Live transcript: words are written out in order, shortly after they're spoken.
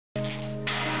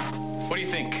What do you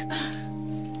think?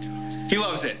 He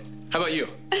loves it. How about you?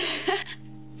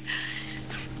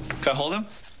 Can I hold him?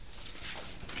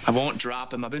 I won't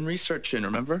drop him. I've been researching,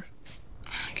 remember?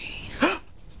 Okay.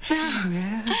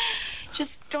 Man.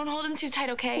 Just don't hold him too tight,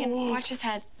 okay? And watch his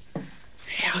head.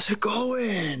 Hey, how's it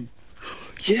going?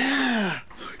 Yeah.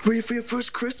 Ready for your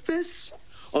first Christmas?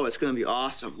 Oh, it's gonna be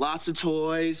awesome. Lots of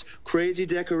toys, crazy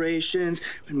decorations,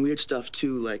 and weird stuff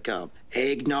too, like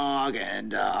eggnog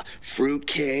and fruit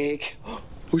cake.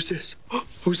 Who's this?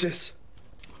 Who's this?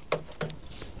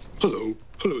 Hello.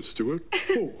 Hello, Stuart.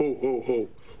 Ho, ho, ho, ho.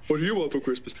 What do you want for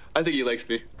Christmas? I think he likes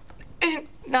me.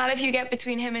 Not if you get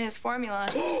between him and his formula.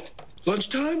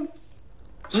 Lunchtime?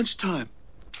 Lunchtime.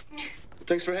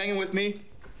 Thanks for hanging with me.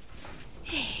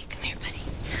 Hey, come here, buddy.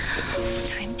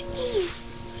 Time to eat.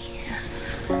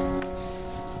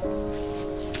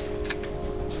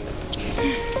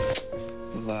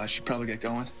 Well, I should probably get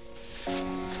going.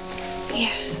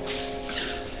 Yeah.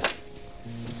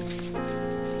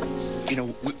 You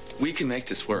know, we can make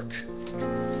this work.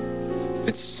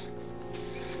 It's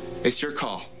your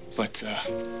call, but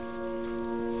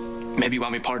maybe you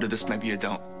want me part of this, maybe you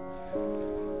don't.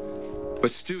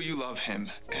 But Stu, you love him,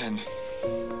 and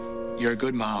you're a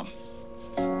good mom.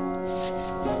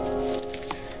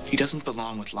 He doesn't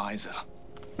belong with Liza.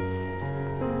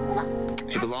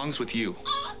 He belongs with you.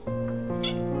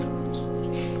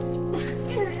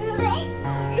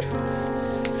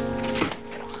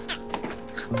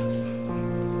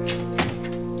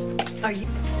 Are you?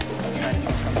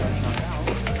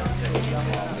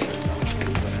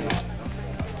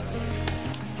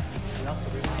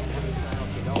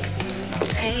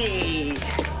 Hey.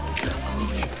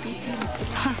 Oh, he's sleeping.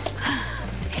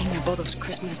 Hang have all those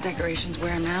Christmas decorations,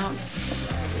 wear them out.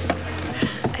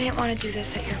 I didn't want to do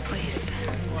this at your place.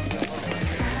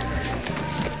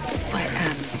 What,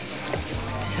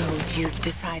 so you've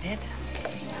decided?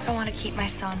 I want to keep my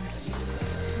son.